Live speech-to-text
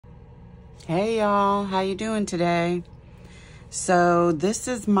Hey y'all, how you doing today? So this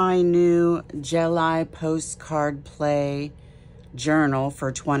is my new Geli Postcard Play journal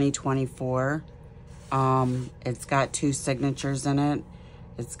for 2024. It's got 2 signatures in it.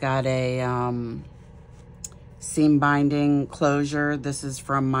 It's got a seam binding closure. This is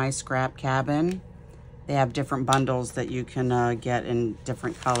from My Scrap Cabin. They have different bundles that you can get in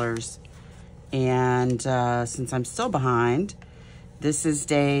different colors. And since I'm still behind, this is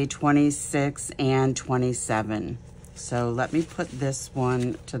day 26 and 27. So let me put this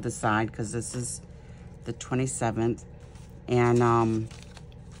one to the side because this is the 27th. And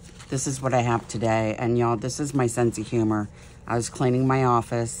this is what I have today. And y'all, this is my sense of humor. I was cleaning my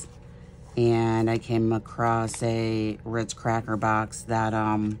office and I came across a Ritz cracker box that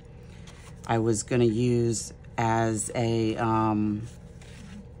I was gonna use as a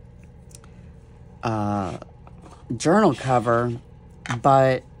journal cover.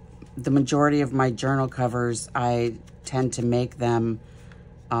 But the majority of my journal covers, I tend to make them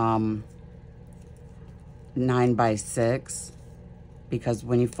 9 by 6, because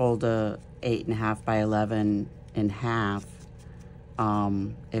when you fold a 8.5 by 11 in half,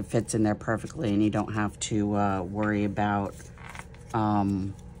 it fits in there perfectly, and you don't have to worry about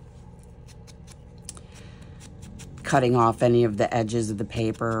cutting off any of the edges of the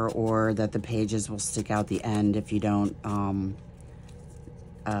paper, or that the pages will stick out the end if you don't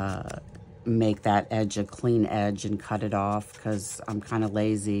make that edge a clean edge and cut it off, because I'm kind of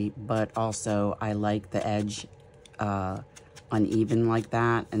lazy, but also I like the edge uneven like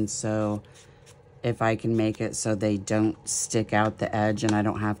that. And so if I can make it so they don't stick out the edge and I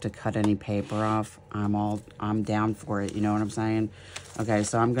don't have to cut any paper off, I'm down for it. You know what I'm saying? Okay,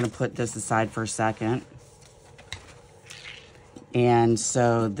 so I'm gonna put this aside for a second. And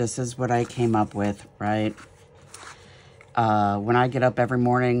so this is what I came up with, right? When I get up every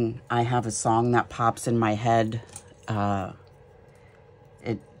morning, I have a song that pops in my head. And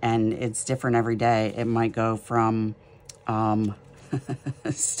it's different every day. It might go from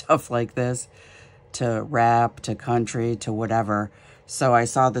stuff like this to rap to country to whatever. So I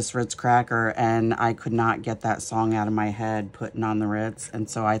saw this Ritz cracker and I could not get that song out of my head, putting on the Ritz. And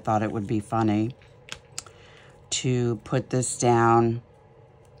so I thought it would be funny to put this down,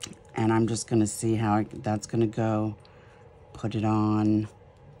 and I'm just gonna see how that's gonna go. Put it on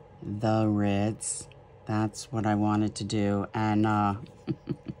the Ritz. That's what I wanted to do. And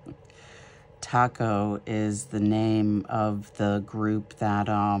Taco is the name of the group that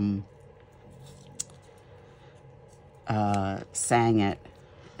sang it.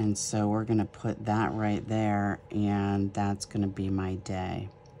 And so we're gonna put that right there, and that's gonna be my day.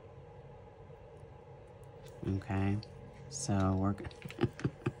 Okay, so we're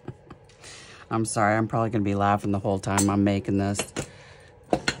I'm sorry, I'm probably gonna be laughing the whole time I'm making this,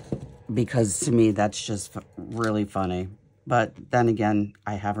 because to me that's just really funny. But then again,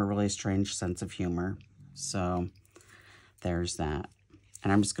 I have a really strange sense of humor, so there's that.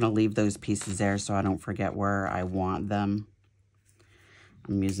 And I'm just gonna leave those pieces there so I don't forget where I want them.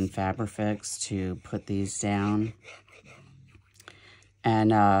 I'm using Fabrifix to put these down.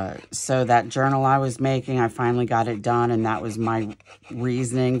 And so that journal I was making, I finally got it done, and that was my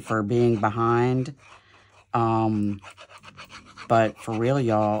reasoning for being behind. But for real,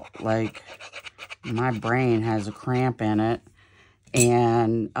 y'all, like, my brain has a cramp in it,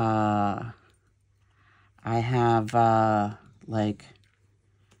 and I have, like,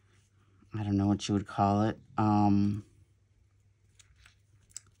 I don't know what you would call it,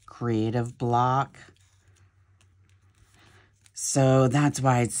 creative block. So that's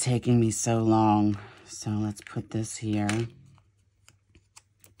why it's taking me so long. So let's put this here.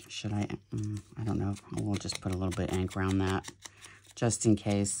 Should I don't know. We'll just put a little bit of ink around that, just in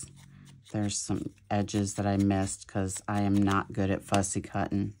case there's some edges that I missed, because I am not good at fussy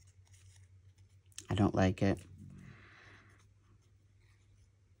cutting. I don't like it.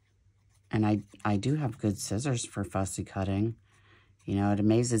 And I do have good scissors for fussy cutting. You know, it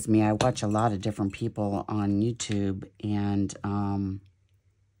amazes me. I watch a lot of different people on YouTube, and oh,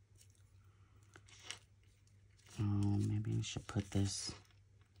 maybe I should put this.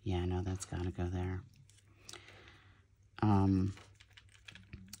 Yeah, no, that's gotta go there.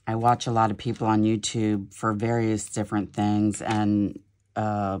 I watch a lot of people on YouTube for various different things, and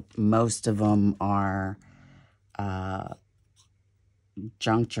most of them are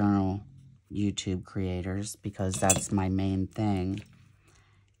junk journal YouTube creators, because that's my main thing.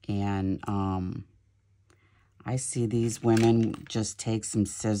 And I see these women just take some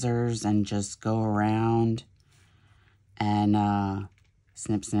scissors and just go around and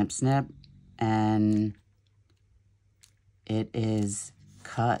snip, snip, snip, and it is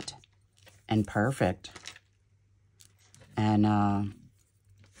cut. and perfect. And,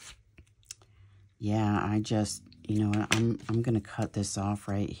 yeah, I just, you know what, I'm going to cut this off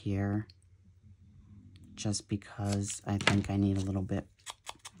right here. Just because I think I need a little bit,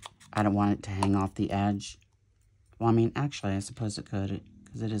 I don't want it to hang off the edge. Well, I mean, actually, I suppose it could,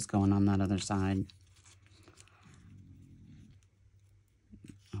 because it is going on that other side.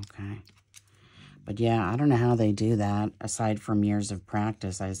 Okay. But yeah, I don't know how they do that, aside from years of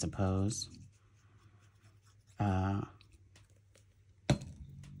practice, I suppose.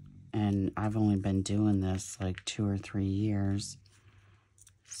 And I've only been doing this like 2 or 3 years.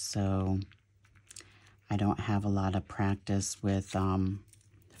 So I don't have a lot of practice with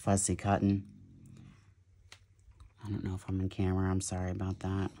fussy cutting. I don't know if I'm in camera. I'm sorry about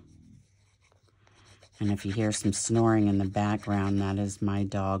that. And if you hear some snoring in the background, that is my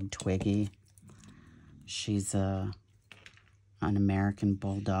dog, Twiggy. She's an American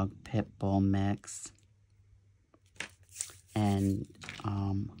Bulldog Pit Bull mix. And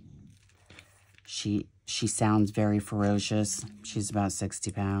she sounds very ferocious. She's about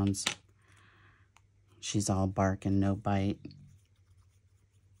 60 pounds. She's all bark and no bite.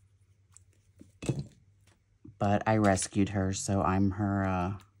 But I rescued her, so I'm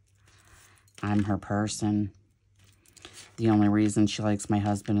her person. The only reason she likes my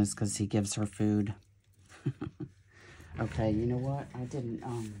husband is because he gives her food. Okay, you know what? I didn't,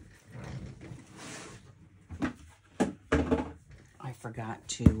 I forgot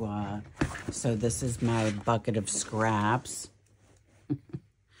to, so this is my bucket of scraps.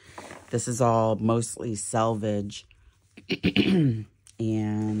 This is all mostly salvage.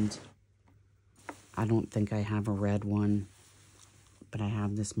 And I don't think I have a red one, but I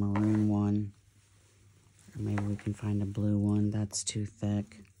have this maroon one. Or maybe we can find a blue one. That's too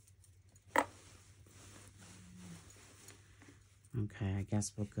thick. Okay, I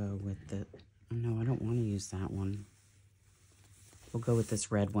guess we'll go with the... Oh, no, I don't want to use that one. We'll go with this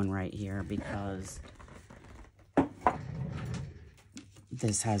red one right here because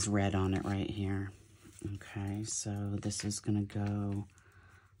this has red on it right here. Okay, so this is going to go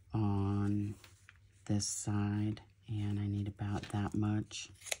on this side, and I need about that much.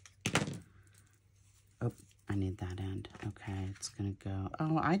 Oh, I need that end. Okay, it's going to go...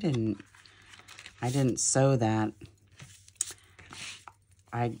 Oh, I didn't sew that.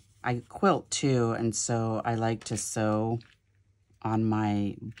 I quilt too, and so I like to sew on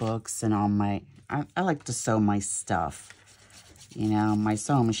my books and on my... I like to sew my stuff. You know, my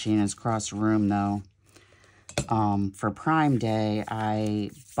sewing machine is across the room, though. For Prime Day,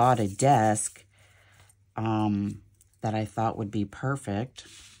 I bought a desk that I thought would be perfect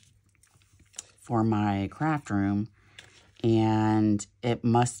for my craft room, and it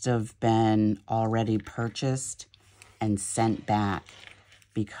must have been already purchased and sent back,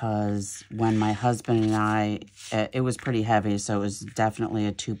 because when my husband and I, it was pretty heavy, so it was definitely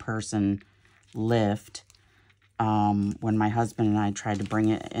a 2-person lift. When my husband and I tried to bring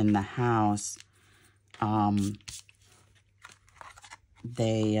it in the house,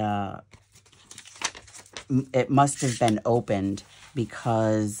 it must have been opened,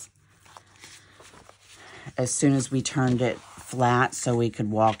 because as soon as we turned it flat so we could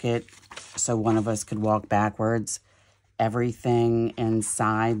walk it, so one of us could walk backwards, everything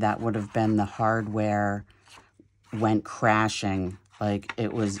inside that would have been the hardware went crashing. Like,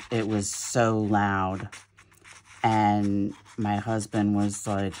 it was so loud. And my husband was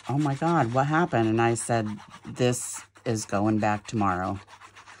like, oh my God, what happened? And I said, this is going back tomorrow,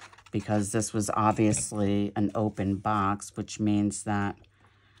 because this was obviously an open box, which means that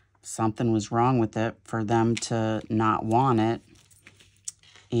something was wrong with it for them to not want it.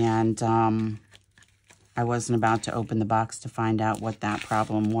 And I wasn't about to open the box to find out what that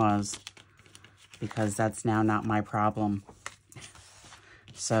problem was, because that's now not my problem.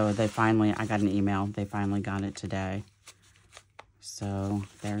 So they finally, I got an email, they finally got it today. So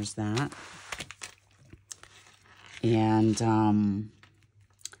there's that. And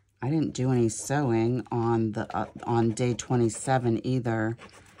I didn't do any sewing on the on day 27 either,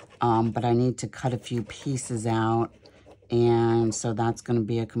 but I need to cut a few pieces out, and so that's going to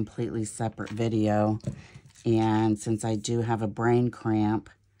be a completely separate video. And since I do have a brain cramp,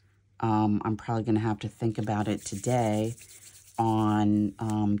 I'm probably going to have to think about it today on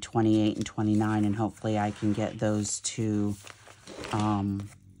 28 and 29, and hopefully I can get those two done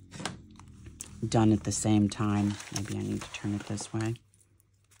at the same time. Maybe I need to turn it this way,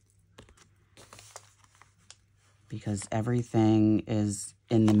 because everything is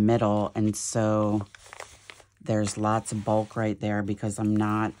in the middle, and so there's lots of bulk right there, because I'm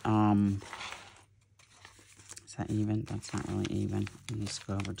not Is that even? That's not really even. Let me just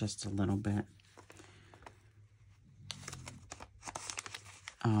go over just a little bit.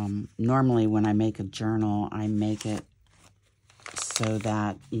 Normally when I make a journal, I make it so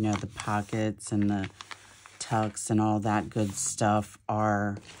that, you know, the pockets and the tucks and all that good stuff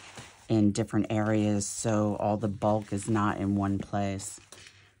are in different areas, so all the bulk is not in one place.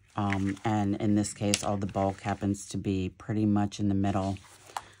 And in this case, all the bulk happens to be pretty much in the middle.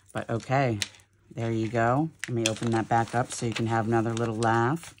 But okay, there you go. Let me open that back up so you can have another little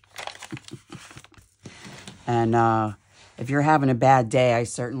laugh. And if you're having a bad day, I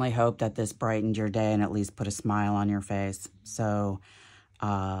certainly hope that this brightened your day and at least put a smile on your face. So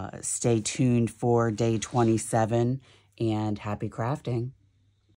stay tuned for day 27 and happy crafting.